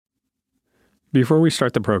Before we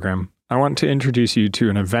start the program, I want to introduce you to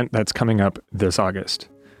an event that's coming up this August.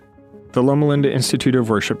 The Loma Linda Institute of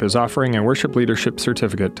Worship is offering a worship leadership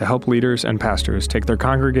certificate to help leaders and pastors take their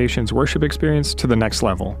congregation's worship experience to the next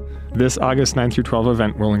level. This August 9 through 12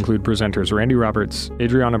 event will include presenters Randy Roberts,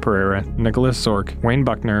 Adriana Pereira, Nicholas Zork, Wayne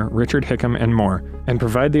Buckner, Richard Hickam, and more, and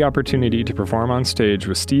provide the opportunity to perform on stage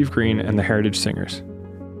with Steve Green and the Heritage Singers.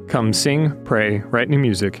 Come sing, pray, write new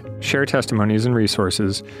music, share testimonies and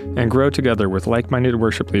resources, and grow together with like-minded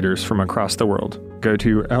worship leaders from across the world. Go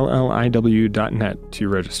to lliw.net to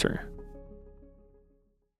register.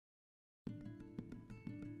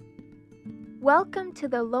 Welcome to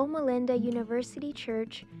the Loma Linda University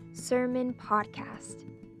Church Sermon Podcast.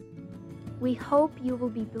 We hope you will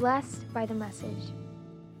be blessed by the message.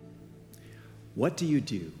 What do you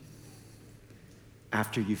do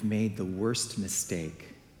after you've made the worst mistake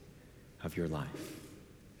of your life?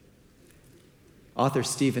 Author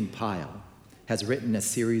Stephen Pyle has written a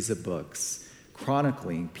series of books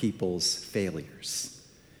chronicling people's failures.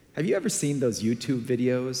 Have you ever seen those YouTube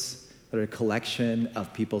videos that are a collection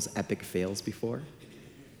of people's epic fails before?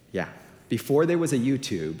 Yeah. Before there was a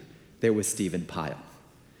YouTube, there was Stephen Pyle.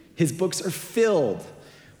 His books are filled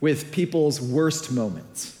with people's worst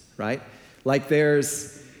moments, right? Like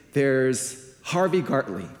there's Harvey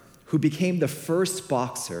Gartley, who became the first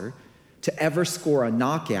boxer to ever score a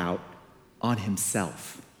knockout on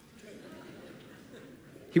himself.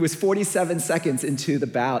 He was 47 seconds into the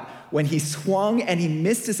bout when he swung and he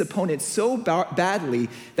missed his opponent so badly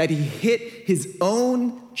that he hit his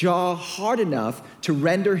own jaw hard enough to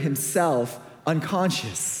render himself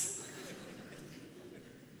unconscious.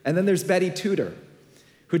 And then there's Betty Tudor,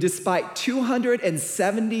 who despite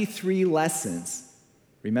 273 lessons,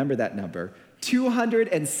 remember that number,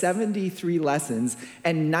 273 lessons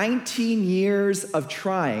and 19 years of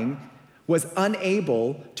trying, was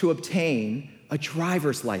unable to obtain a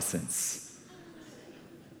driver's license.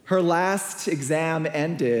 Her last exam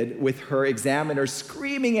ended with her examiner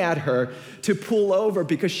screaming at her to pull over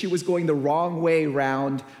because she was going the wrong way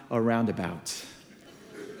round a roundabout.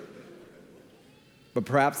 But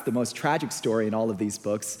perhaps the most tragic story in all of these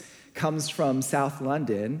books comes from South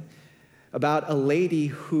London, about a lady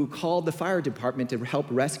who called the fire department to help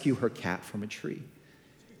rescue her cat from a tree.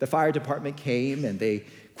 The fire department came and they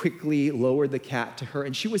quickly lowered the cat to her,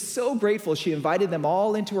 and she was so grateful she invited them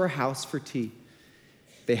all into her house for tea.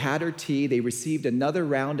 They had her tea, they received another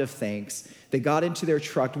round of thanks, they got into their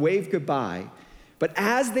truck, waved goodbye, but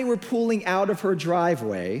as they were pulling out of her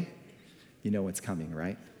driveway, you know what's coming,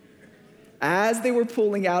 right? As they were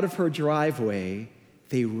pulling out of her driveway,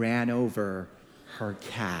 they ran over her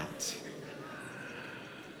cat.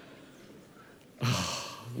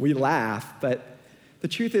 Oh, we laugh, but the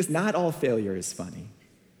truth is not all failure is funny,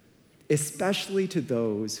 especially to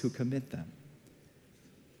those who commit them.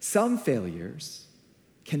 Some failures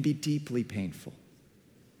can be deeply painful,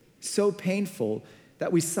 so painful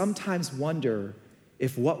that we sometimes wonder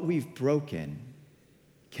if what we've broken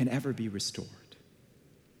can ever be restored.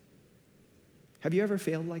 Have you ever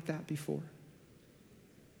failed like that before?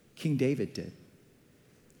 King David did.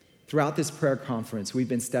 Throughout this prayer conference, we've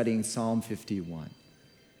been studying Psalm 51.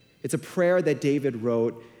 It's a prayer that David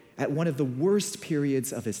wrote at one of the worst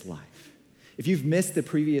periods of his life. If you've missed the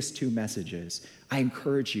previous two messages, I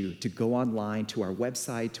encourage you to go online to our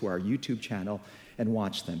website, to our YouTube channel, and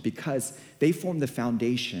watch them, because they form the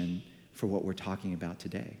foundation for what we're talking about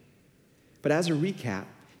today. But as a recap,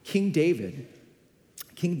 King David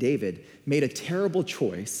made a terrible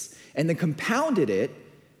choice and then compounded it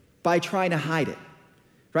by trying to hide it.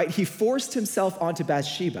 Right? He forced himself onto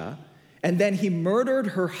Bathsheba, and then he murdered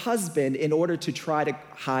her husband in order to try to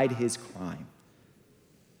hide his crime.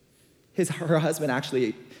 Her husband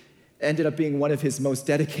actually ended up being one of his most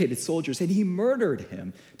dedicated soldiers, and he murdered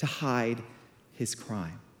him to hide his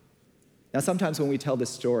crime. Now, sometimes when we tell this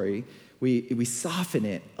story, we soften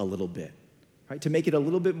it a little bit, right? To make it a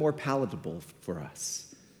little bit more palatable for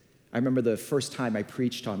us. I remember the first time I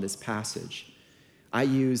preached on this passage, I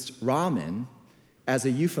used ramen as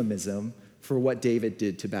a euphemism for what David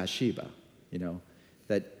did to Bathsheba. You know,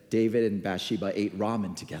 that David and Bathsheba ate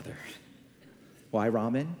ramen together. Why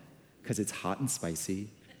ramen? Because it's hot and spicy.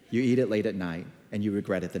 You eat it late at night, and you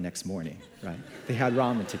regret it the next morning, right? They had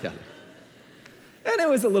ramen together. And it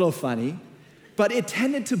was a little funny, but it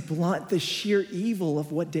tended to blunt the sheer evil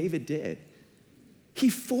of what David did. He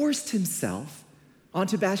forced himself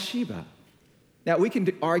onto Bathsheba. Now, we can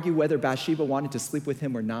argue whether Bathsheba wanted to sleep with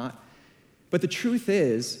him or not, but the truth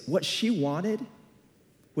is, what she wanted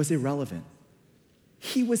was irrelevant.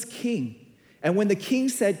 He was king, and when the king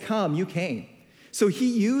said, "Come," you came. So he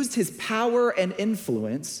used his power and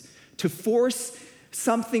influence to force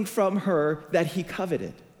something from her that he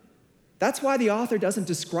coveted. That's why the author doesn't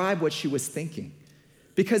describe what she was thinking,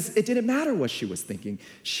 because it didn't matter what she was thinking.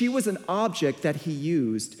 She was an object that he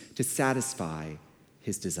used to satisfy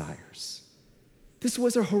his desires. This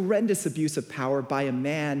was a horrendous abuse of power by a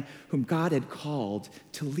man whom God had called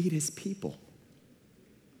to lead his people.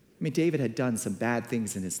 I mean, David had done some bad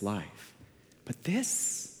things in his life, but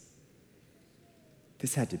this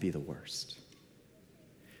had to be the worst.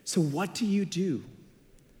 So what do you do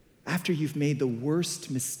after you've made the worst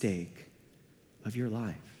mistake of your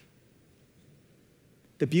life?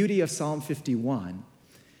 The beauty of Psalm 51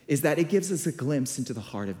 is that it gives us a glimpse into the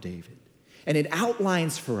heart of David. And it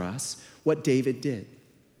outlines for us what David did.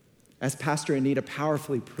 As Pastor Anita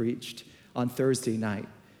powerfully preached on Thursday night,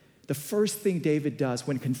 the first thing David does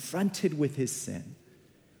when confronted with his sin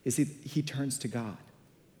is he turns to God.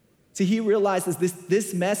 See, he realizes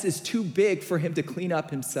this mess is too big for him to clean up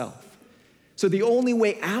himself. So the only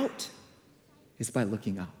way out is by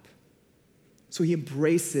looking up. So he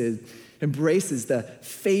embraces the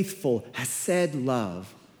faithful, hesed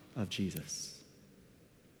love of Jesus.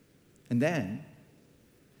 And then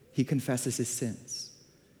he confesses his sins.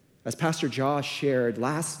 As Pastor Josh shared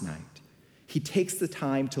last night, he takes the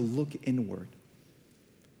time to look inward,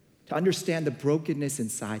 to understand the brokenness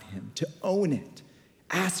inside him, to own it,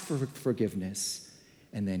 ask for forgiveness,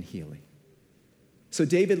 and then healing. So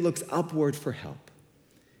David looks upward for help,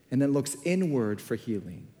 and then looks inward for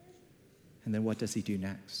healing. And then what does he do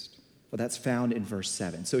next? Well, that's found in verse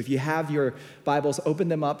 7. So if you have your Bibles, open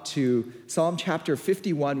them up to Psalm chapter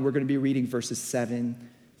 51. We're going to be reading verses 7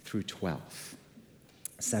 through 12.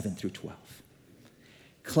 7 through 12.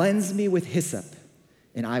 Cleanse me with hyssop,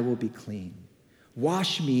 and I will be clean.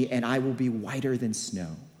 Wash me, and I will be whiter than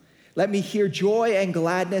snow. Let me hear joy and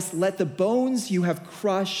gladness. Let the bones you have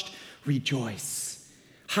crushed rejoice.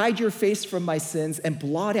 Hide your face from my sins and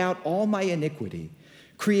blot out all my iniquity.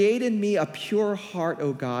 Create in me a pure heart,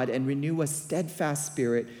 O God, and renew a steadfast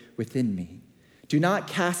spirit within me. Do not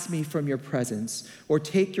cast me from your presence or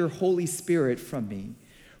take your Holy Spirit from me.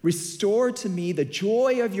 Restore to me the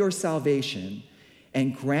joy of your salvation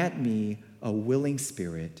and grant me a willing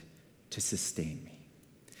spirit to sustain me.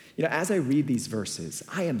 You know, as I read these verses,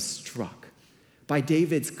 I am struck by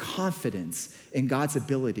David's confidence in God's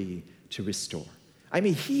ability to restore. I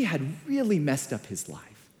mean, he had really messed up his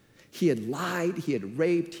life. He had lied, he had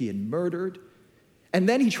raped, he had murdered, and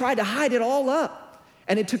then he tried to hide it all up.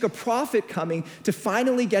 And it took a prophet coming to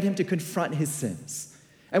finally get him to confront his sins.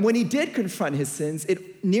 And when he did confront his sins,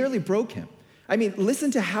 it nearly broke him. I mean,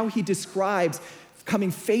 listen to how he describes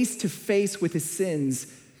coming face to face with his sins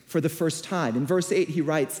for the first time. In verse 8, he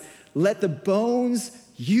writes, "Let the bones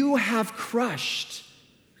you have crushed."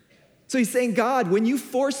 So he's saying, God, when you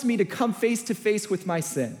forced me to come face to face with my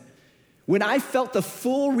sin, when I felt the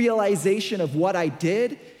full realization of what I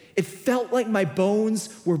did, it felt like my bones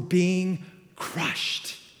were being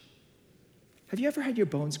crushed. Have you ever had your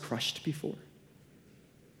bones crushed before?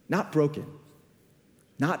 Not broken,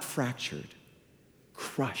 not fractured,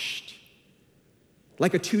 crushed.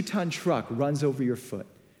 Like a 2-ton truck runs over your foot,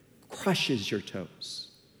 crushes your toes.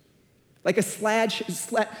 Like a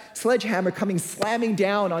sledgehammer coming slamming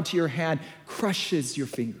down onto your hand, crushes your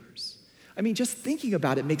fingers. I mean, just thinking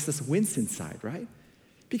about it makes us wince inside, right?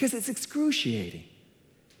 Because it's excruciating.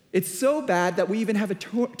 It's so bad that we even have a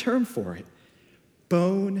term for it: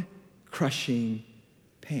 bone-crushing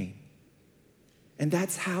pain. And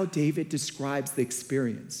that's how David describes the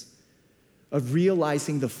experience of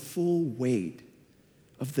realizing the full weight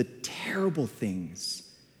of the terrible things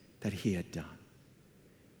that he had done.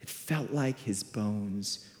 It felt like his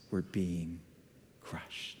bones were being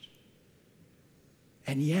crushed.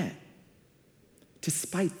 And yet,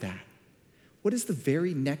 despite that, what is the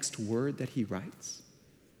very next word that he writes?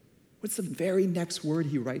 What's the very next word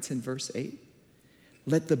he writes in verse 8?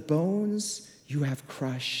 Let the bones you have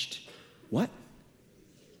crushed, what?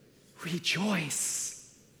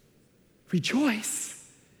 Rejoice. Rejoice.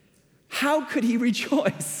 How could he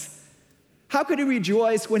rejoice? How could he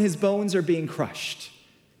rejoice when his bones are being crushed?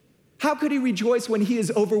 How could he rejoice when he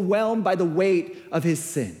is overwhelmed by the weight of his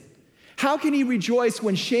sin? How can he rejoice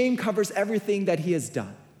when shame covers everything that he has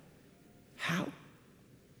done? How?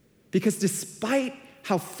 Because despite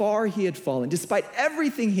how far he had fallen, despite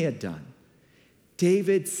everything he had done,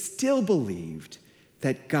 David still believed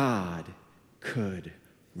that God could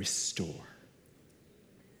restore.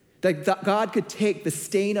 That God could take the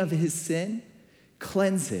stain of his sin,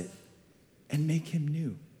 cleanse it, and make him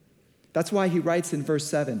new. That's why he writes in verse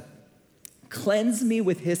 7, "Cleanse me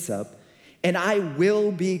with hyssop, and I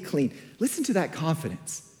will be clean." Listen to that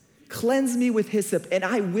confidence. Cleanse me with hyssop, and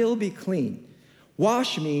I will be clean.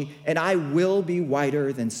 Wash me, and I will be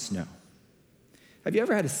whiter than snow. Have you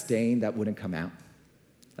ever had a stain that wouldn't come out?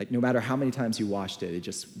 Like no matter how many times you washed it, it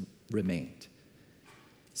just remained.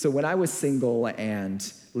 So when I was single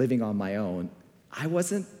and living on my own, I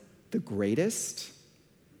wasn't the greatest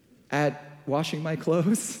at washing my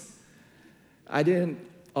clothes. I didn't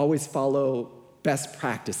always follow best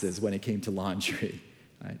practices when it came to laundry.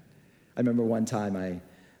 Right? I remember one time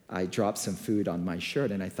I dropped some food on my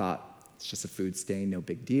shirt and I thought, it's just a food stain, no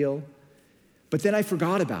big deal. But then I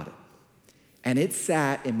forgot about it. And it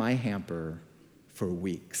sat in my hamper for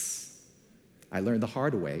weeks. I learned the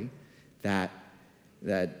hard way that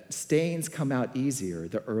stains come out easier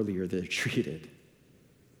the earlier they're treated.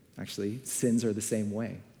 Actually, sins are the same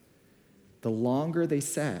way. The longer they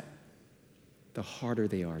set, the harder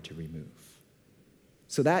they are to remove.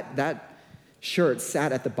 So that shirt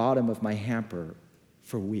sat at the bottom of my hamper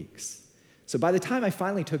for weeks. So by the time I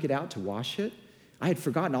finally took it out to wash it, I had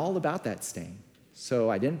forgotten all about that stain. So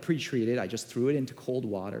I didn't pre-treat it. I just threw it into cold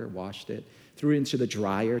water, washed it, threw it into the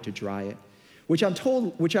dryer to dry it, which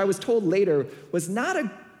I was told later was not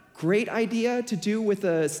a great idea to do with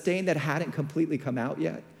a stain that hadn't completely come out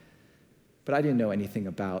yet. But I didn't know anything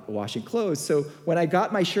about washing clothes. So when I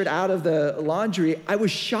got my shirt out of the laundry, I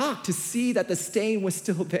was shocked to see that the stain was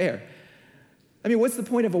still there. I mean, what's the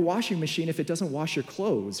point of a washing machine if it doesn't wash your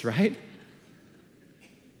clothes, right?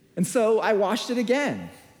 And so I washed it again,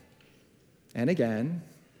 and again,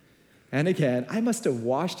 and again. I must have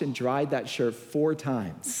washed and dried that shirt 4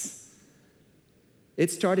 times.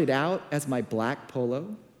 It started out as my black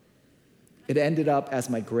polo. It ended up as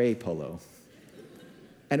my gray polo.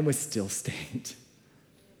 And it was still stained.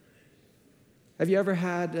 Have you ever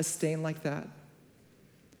had a stain like that?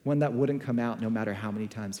 One that wouldn't come out no matter how many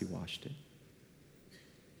times you washed it?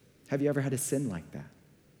 Have you ever had a sin like that?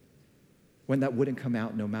 One that wouldn't come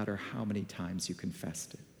out no matter how many times you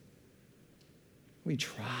confessed it? We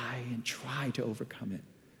try and try to overcome it.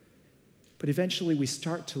 But eventually we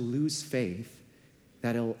start to lose faith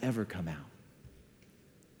that it'll ever come out.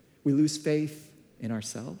 We lose faith in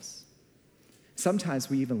ourselves. Sometimes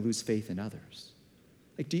we even lose faith in others.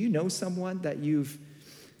 Like, do you know someone that you've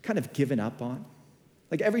kind of given up on?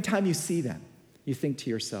 Like, every time you see them, you think to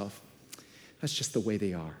yourself, that's just the way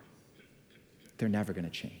they are. They're never going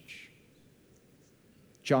to change.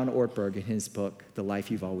 John Ortberg, in his book, The Life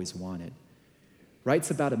You've Always Wanted, writes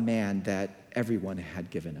about a man that everyone had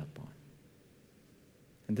given up on.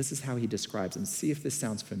 And this is how he describes him. See if this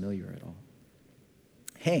sounds familiar at all.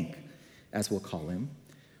 Hank, as we'll call him,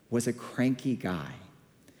 was a cranky guy.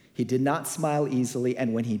 He did not smile easily,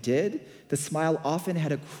 and when he did, the smile often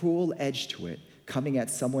had a cruel edge to it, coming at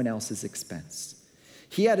someone else's expense.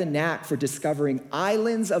 He had a knack for discovering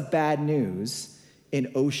islands of bad news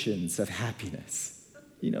in oceans of happiness.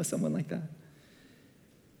 You know someone like that?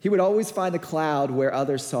 He would always find a cloud where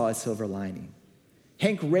others saw a silver lining.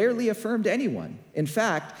 Hank rarely affirmed anyone. In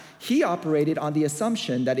fact, he operated on the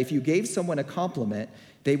assumption that if you gave someone a compliment,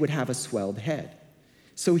 they would have a swelled head.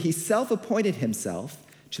 So he self-appointed himself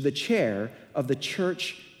to the chair of the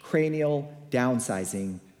church cranial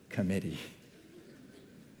downsizing committee.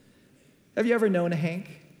 Have you ever known a Hank?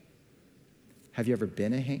 Have you ever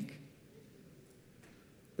been a Hank?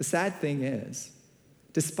 The sad thing is,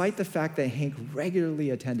 despite the fact that Hank regularly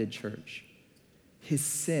attended church, his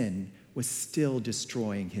sin was still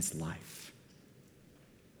destroying his life.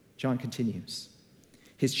 John continues.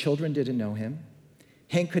 His children didn't know him.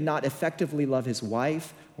 Hank could not effectively love his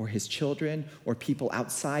wife or his children or people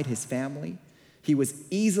outside his family. He was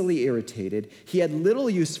easily irritated. He had little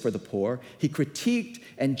use for the poor. He critiqued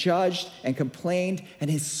and judged and complained,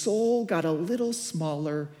 and his soul got a little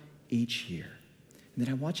smaller each year. And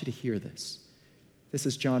then I want you to hear this. This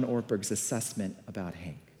is John Ortberg's assessment about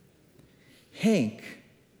Hank. Hank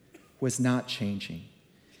was not changing.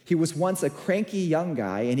 He was once a cranky young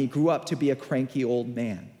guy, and he grew up to be a cranky old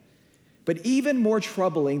man. But even more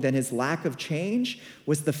troubling than his lack of change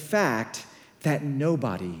was the fact that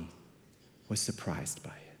nobody was surprised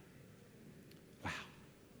by it. Wow.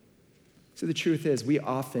 So the truth is, we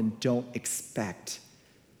often don't expect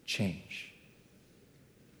change.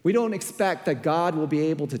 We don't expect that God will be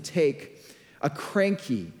able to take a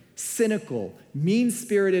cranky, cynical,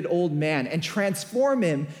 mean-spirited old man and transform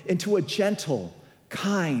him into a gentle,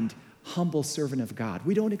 kind, humble servant of God.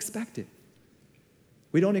 We don't expect it.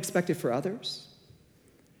 We don't expect it for others,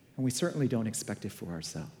 and we certainly don't expect it for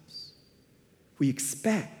ourselves. We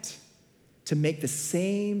expect to make the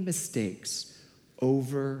same mistakes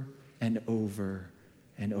over and over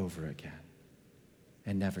and over again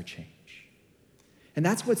and never change. And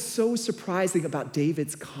that's what's so surprising about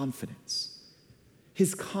David's confidence.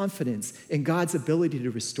 His confidence in God's ability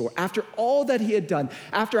to restore. After all that he had done,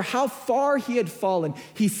 after how far he had fallen,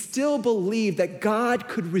 he still believed that God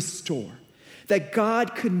could restore, that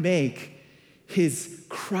God could make his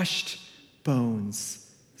crushed bones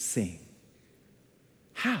sing.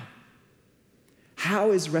 How?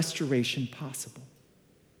 How is restoration possible?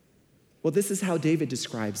 Well, this is how David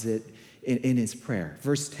describes it in his prayer.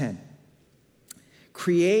 Verse 10.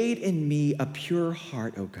 Create in me a pure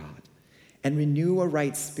heart, O God, and renew a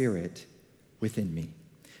right spirit within me.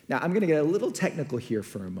 Now, I'm going to get a little technical here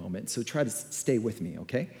for a moment, so try to stay with me,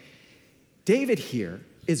 okay? David here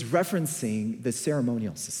is referencing the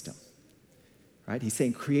ceremonial system, right? He's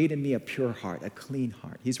saying, create in me a pure heart, a clean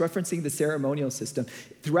heart. He's referencing the ceremonial system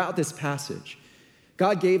throughout this passage.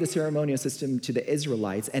 God gave the ceremonial system to the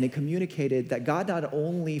Israelites, and it communicated that God not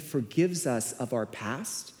only forgives us of our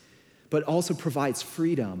past, but also provides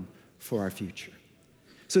freedom for our future.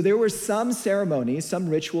 So there were some ceremonies, some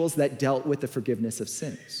rituals that dealt with the forgiveness of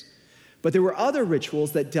sins. But there were other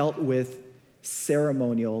rituals that dealt with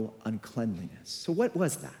ceremonial uncleanliness. So what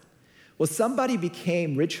was that? Well, somebody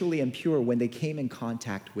became ritually impure when they came in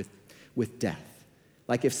contact with death.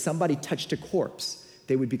 Like if somebody touched a corpse,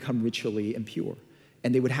 they would become ritually impure.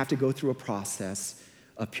 And they would have to go through a process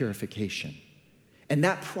of purification. And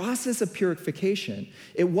that process of purification,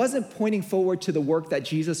 it wasn't pointing forward to the work that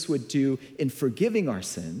Jesus would do in forgiving our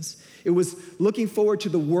sins. It was looking forward to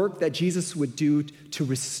the work that Jesus would do to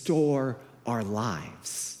restore our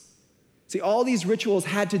lives. See, all these rituals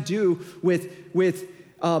had to do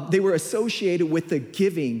they were associated with the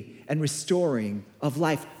giving and restoring of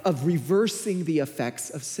life, of reversing the effects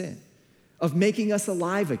of sin, of making us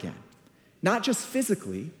alive again. Not just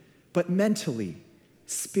physically, but mentally,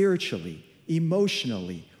 spiritually,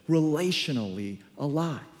 emotionally, relationally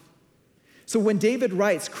alive. So when David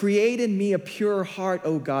writes, create in me a pure heart,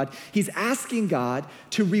 O God, he's asking God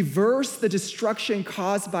to reverse the destruction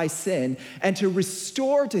caused by sin and to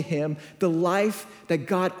restore to him the life that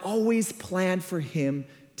God always planned for him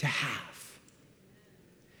to have.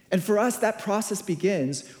 And for us, that process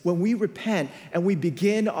begins when we repent and we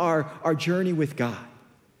begin our journey with God.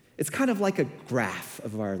 It's kind of like a graph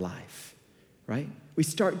of our life, right? We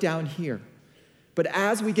start down here. But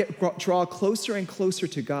as we draw closer and closer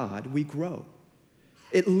to God, we grow.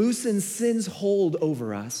 It loosens sin's hold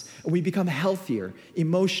over us, and we become healthier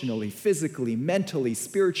emotionally, physically, mentally,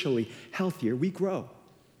 spiritually healthier. We grow.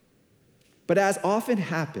 But as often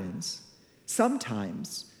happens,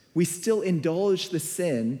 sometimes we still indulge the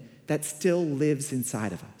sin that still lives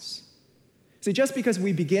inside of us. See, just because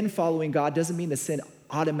we begin following God doesn't mean the sin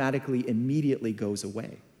automatically, immediately goes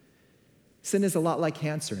away. Sin is a lot like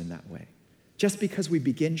cancer in that way. Just because we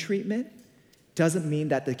begin treatment doesn't mean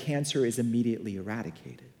that the cancer is immediately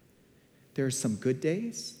eradicated. There are some good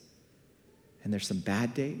days, and there's some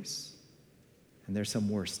bad days, and there's some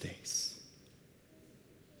worse days.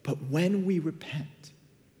 But when we repent,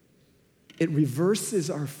 it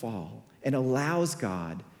reverses our fall and allows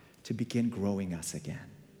God to begin growing us again.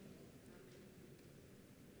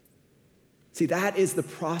 See, that is the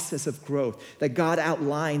process of growth that God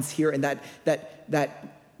outlines here, and that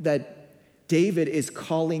David is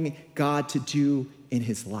calling God to do in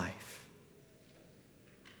his life.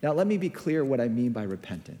 Now, let me be clear what I mean by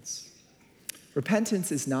repentance.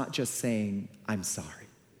 Repentance is not just saying, I'm sorry.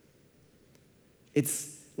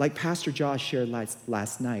 It's like Pastor Josh shared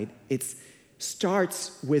last night, it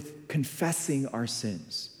starts with confessing our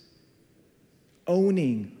sins,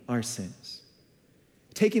 owning our sins,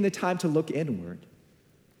 taking the time to look inward,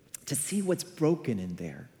 to see what's broken in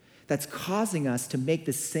there that's causing us to make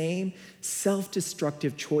the same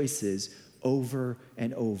self-destructive choices over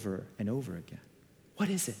and over and over again. What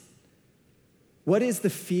is it? What is the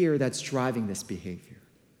fear that's driving this behavior?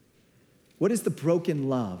 What is the broken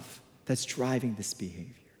love that's driving this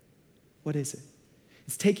behavior? What is it?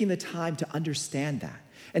 It's taking the time to understand that.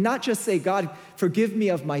 And not just say, God, forgive me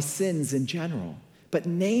of my sins in general, but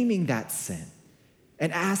naming that sin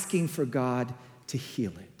and asking for God to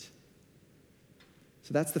heal it.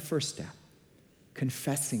 So that's the first step,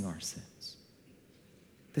 confessing our sins.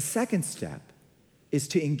 The second step is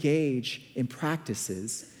to engage in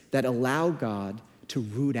practices that allow God to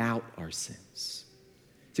root out our sins.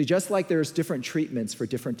 See, just like there's different treatments for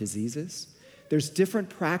different diseases, there's different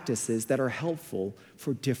practices that are helpful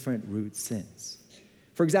for different root sins.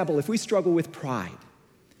 For example, if we struggle with pride,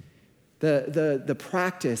 the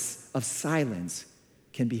practice of silence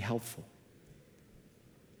can be helpful.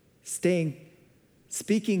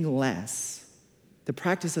 Speaking less, the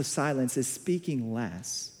practice of silence is speaking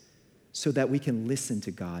less so that we can listen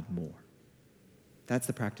to God more. That's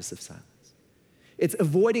the practice of silence. It's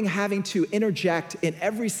avoiding having to interject in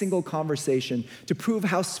every single conversation to prove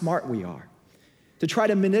how smart we are, to try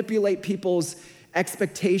to manipulate people's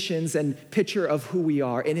expectations and picture of who we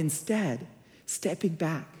are, and instead stepping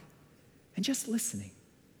back and just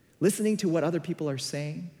listening to what other people are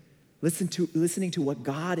saying, listening to what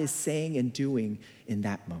God is saying and doing in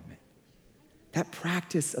that moment. That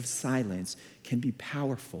practice of silence can be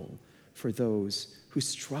powerful for those who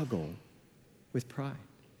struggle with pride.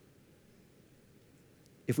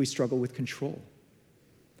 If we struggle with control,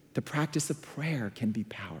 the practice of prayer can be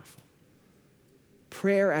powerful.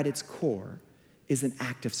 Prayer at its core is an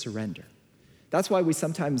act of surrender. That's why we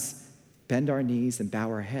sometimes bend our knees and bow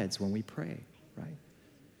our heads when we pray, right?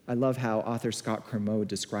 I love how author Scott Kermode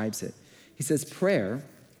describes it. He says, prayer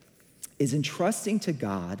is entrusting to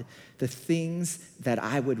God the things that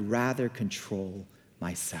I would rather control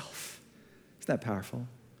myself. Isn't that powerful?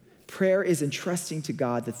 Prayer is entrusting to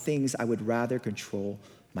God the things I would rather control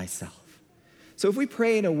myself. So if we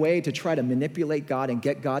pray in a way to try to manipulate God and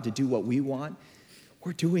get God to do what we want,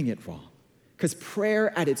 we're doing it wrong. Because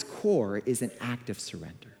prayer at its core is an act of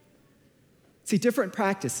surrender. See, different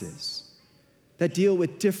practices that deal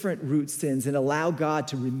with different root sins and allow God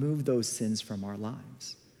to remove those sins from our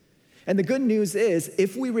lives. And the good news is,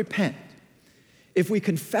 if we repent, if we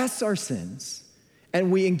confess our sins, and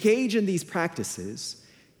we engage in these practices,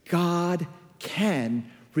 God can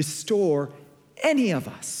restore any of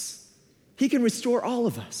us. He can restore all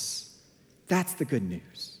of us. That's the good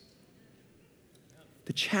news.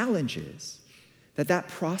 The challenge is that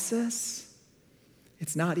process,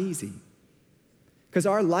 it's not easy. Because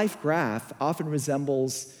our life graph often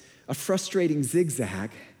resembles a frustrating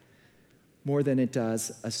zigzag more than it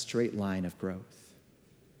does a straight line of growth.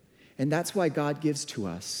 And that's why God gives to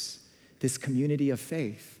us this community of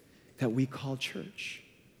faith that we call church,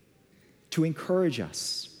 to encourage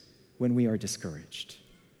us when we are discouraged,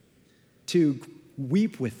 to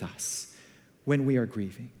weep with us when we are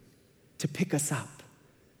grieving, to pick us up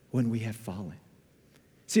when we have fallen.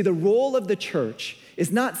 See, the role of the church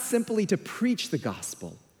is not simply to preach the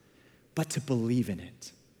gospel, but to believe in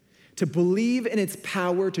it, to believe in its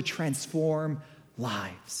power to transform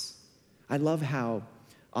lives. I love how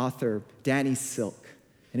author Danny Silk,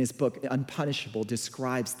 in his book, Unpunishable,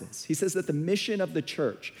 describes this. He says that the mission of the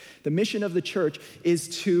church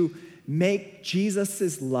is to make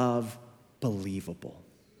Jesus' love believable.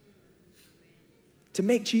 To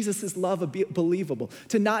make Jesus' love believable.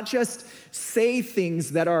 To not just say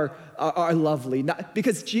things that are lovely.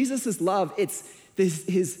 Because Jesus' love, it's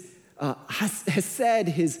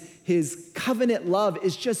his covenant love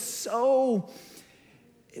is just so,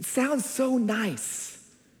 it sounds so nice,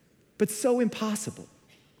 but so impossible.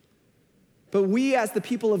 But we as the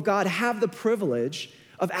people of God have the privilege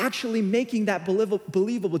of actually making that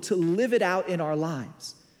believable, to live it out in our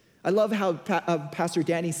lives. I love how Pastor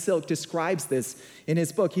Danny Silk describes this in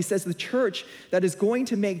his book. He says the church that is going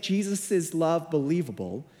to make Jesus' love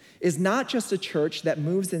believable is not just a church that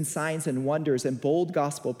moves in signs and wonders and bold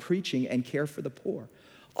gospel preaching and care for the poor.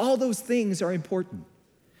 All those things are important.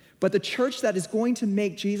 But the church that is going to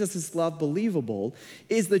make Jesus' love believable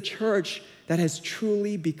is the church that has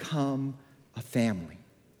truly become a family.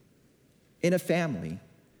 In a family,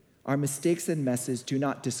 our mistakes and messes do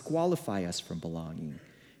not disqualify us from belonging.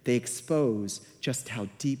 They expose just how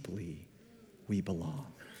deeply we belong.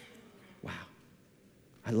 Wow.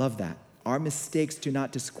 I love that. Our mistakes do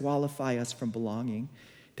not disqualify us from belonging.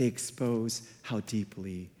 They expose how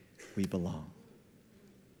deeply we belong.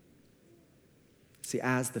 See,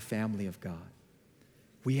 as the family of God,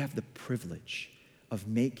 we have the privilege of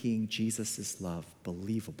making Jesus' love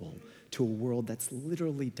believable to a world that's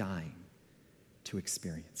literally dying to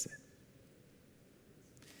experience it.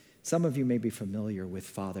 Some of you may be familiar with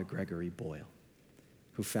Father Gregory Boyle,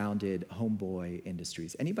 who founded Homeboy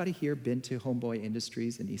Industries. Anybody here been to Homeboy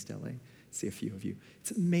Industries in East LA? See a few of you.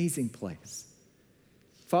 It's an amazing place.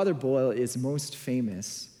 Father Boyle is most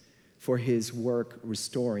famous for his work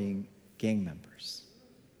restoring gang members.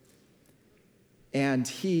 And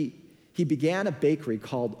he began a bakery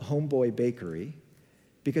called Homeboy Bakery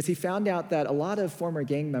because he found out that a lot of former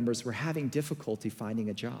gang members were having difficulty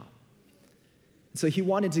finding a job. So he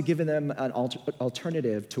wanted to give them an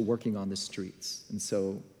alternative to working on the streets. And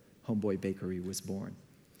so Homeboy Bakery was born.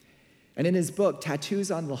 And in his book,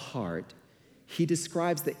 Tattoos on the Heart, he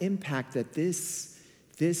describes the impact that this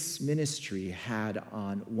ministry had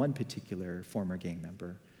on one particular former gang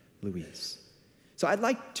member, Luis. So I'd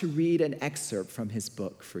like to read an excerpt from his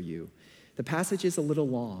book for you. The passage is a little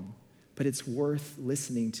long, but it's worth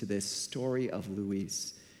listening to this story of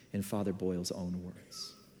Luis in Father Boyle's own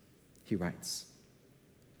words. He writes,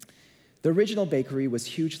 The original bakery was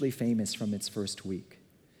hugely famous from its first week.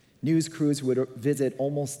 News crews would visit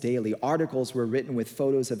almost daily. Articles were written with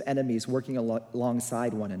photos of enemies working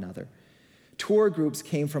alongside one another. Tour groups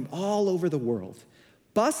came from all over the world.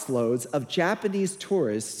 Busloads of Japanese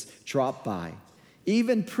tourists dropped by.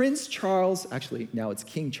 Even Prince Charles, actually now it's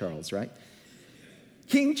King Charles, right?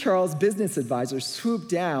 King Charles' business advisor swooped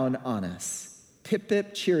down on us. Pip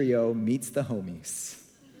pip cheerio meets the homies.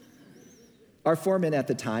 Our foreman at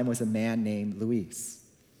the time was a man named Luis,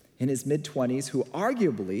 in his mid-20s, who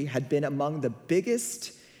arguably had been among the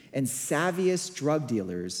biggest and savviest drug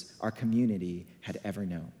dealers our community had ever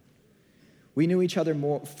known. We knew each other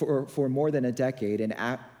for more than a decade,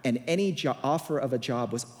 and any offer of a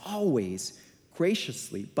job was always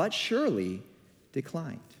graciously but surely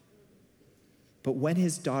declined. But when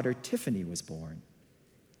his daughter Tiffany was born,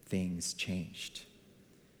 things changed.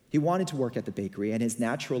 He wanted to work at the bakery, and his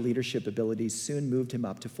natural leadership abilities soon moved him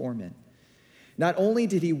up to foreman. Not only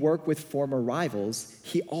did he work with former rivals,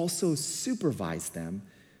 he also supervised them,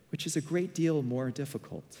 which is a great deal more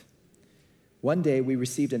difficult. One day, we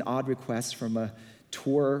received an odd request for a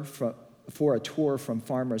tour from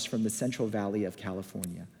farmers from the Central Valley of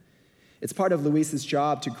California. It's part of Luis's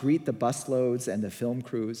job to greet the busloads and the film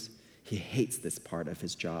crews. He hates this part of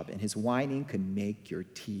his job, and his whining could make your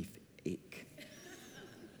teeth ache.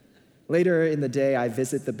 Later in the day, I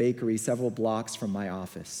visit the bakery several blocks from my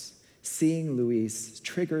office. Seeing Luis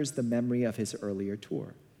triggers the memory of his earlier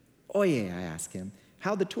tour. Oye, I ask him,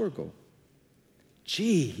 how'd the tour go?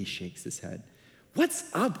 Gee, he shakes his head. What's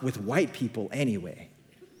up with white people anyway?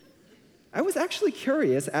 I was actually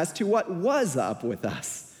curious as to what was up with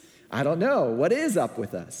us. I don't know, what is up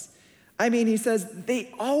with us? I mean, he says,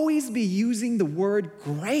 they always be using the word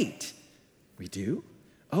great. We do?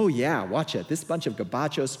 Oh yeah, watch it. This bunch of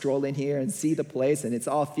gabachos stroll in here and see the place, and it's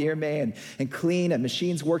all firme and clean and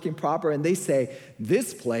machines working proper, and they say,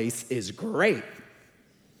 this place is great.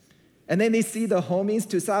 And then they see the homies,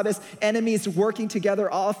 tú sabes, enemies working together,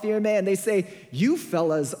 all firme, and they say, you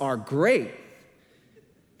fellas are great.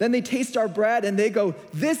 Then they taste our bread and they go,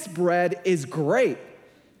 this bread is great.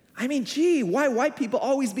 I mean, gee, why white people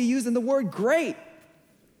always be using the word great?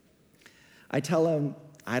 I tell him,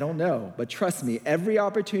 I don't know, but trust me, every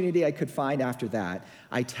opportunity I could find after that,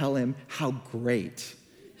 I tell him how great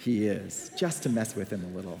he is, just to mess with him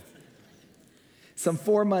a little. Some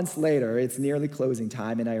 4 months later, it's nearly closing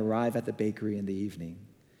time, and I arrive at the bakery in the evening.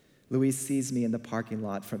 Luis sees me in the parking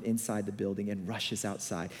lot from inside the building and rushes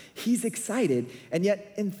outside. He's excited, and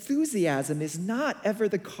yet enthusiasm is not ever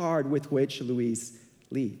the card with which Luis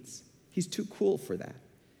leads. He's too cool for that.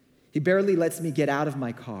 He barely lets me get out of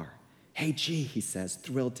my car. Hey, gee, he says,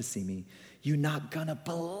 thrilled to see me. You're not gonna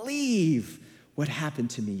believe what happened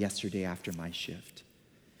to me yesterday after my shift.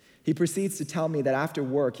 He proceeds to tell me that after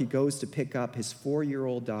work, he goes to pick up his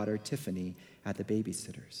 4-year-old daughter, Tiffany, at the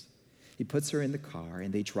babysitter's. He puts her in the car,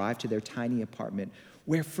 and they drive to their tiny apartment,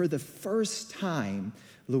 where for the first time,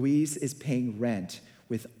 Luis is paying rent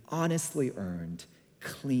with honestly earned,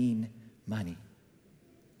 clean money.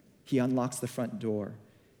 He unlocks the front door,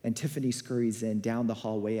 and Tiffany scurries in down the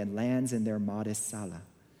hallway and lands in their modest sala.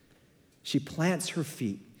 She plants her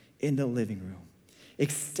feet in the living room,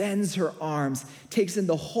 extends her arms, takes in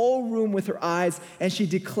the whole room with her eyes, and she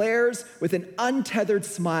declares with an untethered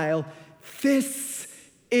smile, "This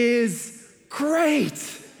is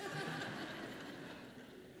great."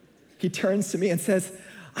 He turns to me and says,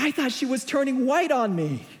 "I thought she was turning white on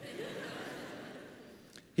me."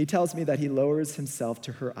 He tells me that he lowers himself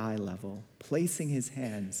to her eye level, placing his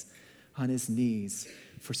hands on his knees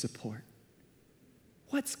for support.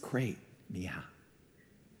 "What's great, Mia?"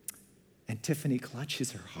 And Tiffany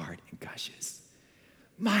clutches her heart and gushes,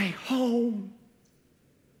 "My home."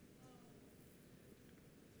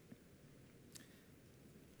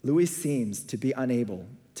 Luis seems to be unable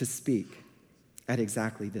to speak at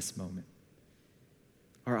exactly this moment.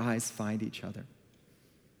 Our eyes find each other,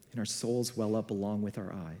 and our souls well up along with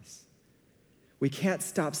our eyes. We can't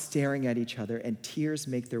stop staring at each other, and tears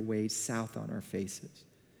make their way south on our faces.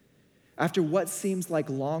 After what seems like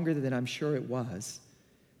longer than I'm sure it was,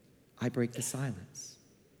 I break the silence.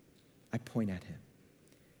 I point at him.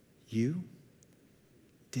 "You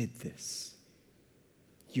did this.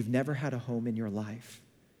 You've never had a home in your life.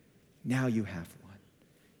 Now you have one.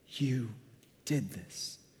 You did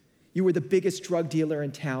this. You were the biggest drug dealer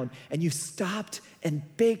in town, and you stopped and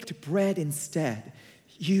baked bread instead.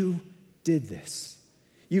 You did this.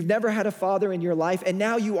 You've never had a father in your life, and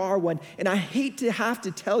now you are one. And I hate to have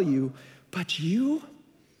to tell you, but you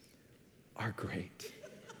are great."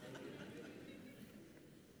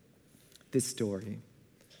 This story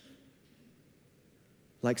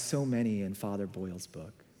like so many in Father Boyle's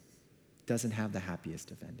book, doesn't have the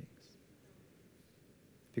happiest of endings.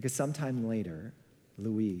 Because sometime later,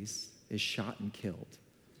 Louise is shot and killed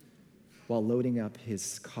while loading up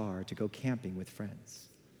his car to go camping with friends.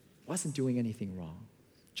 Wasn't doing anything wrong,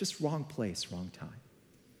 just wrong place, wrong time.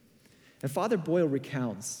 And Father Boyle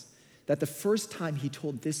recounts that the first time he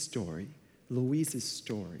told this story, Louise's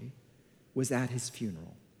story, was at his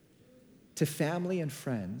funeral to family and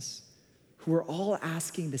friends who were all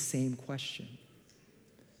asking the same question.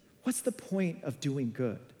 What's the point of doing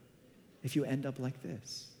good if you end up like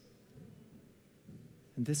this?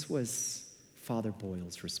 And this was Father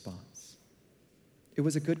Boyle's response. It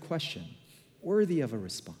was a good question, worthy of a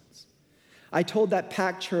response. I told that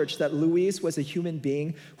packed church that Louise was a human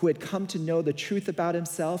being who had come to know the truth about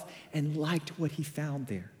himself and liked what he found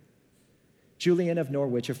there. Julian of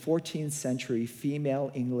Norwich, a 14th century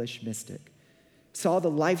female English mystic, saw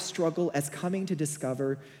the life struggle as coming to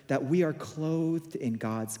discover that we are clothed in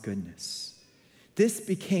God's goodness. This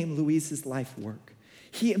became Louise's life work.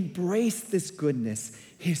 He embraced this goodness,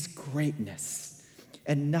 his greatness,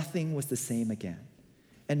 and nothing was the same again.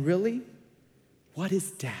 And really, what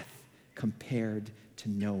is death compared to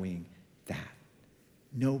knowing that?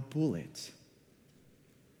 No bullet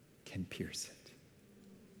can pierce it.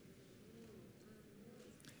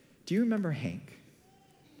 Do you remember Hank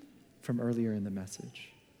from earlier in the message?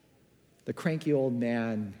 The cranky old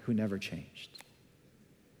man who never changed.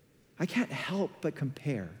 I can't help but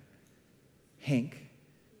compare Hank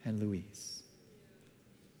and Louise.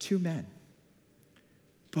 Two men,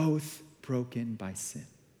 both broken by sin.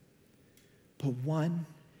 But one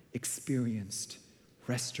experienced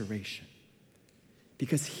restoration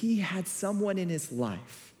because he had someone in his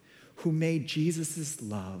life who made Jesus'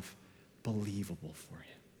 love believable for him.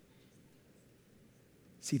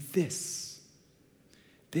 See, this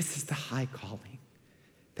is the high calling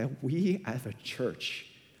that we as a church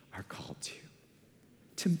are called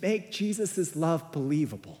to make Jesus' love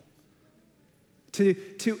believable,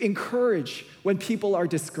 to encourage when people are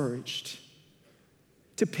discouraged,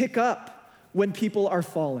 to pick up when people are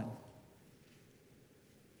fallen,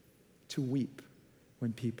 to weep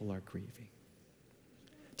when people are grieving,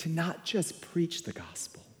 to not just preach the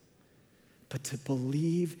gospel, but to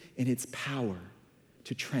believe in its power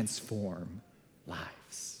to transform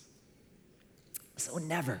lives. So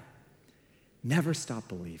never stop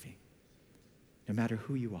believing, no matter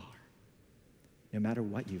who you are, no matter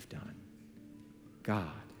what you've done.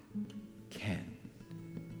 God can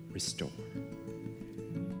restore.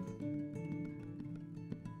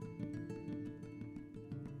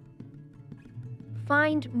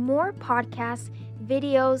 Find more podcasts,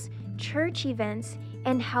 videos, church events,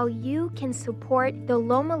 and how you can support the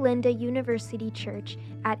Loma Linda University Church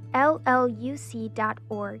at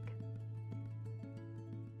lluc.org.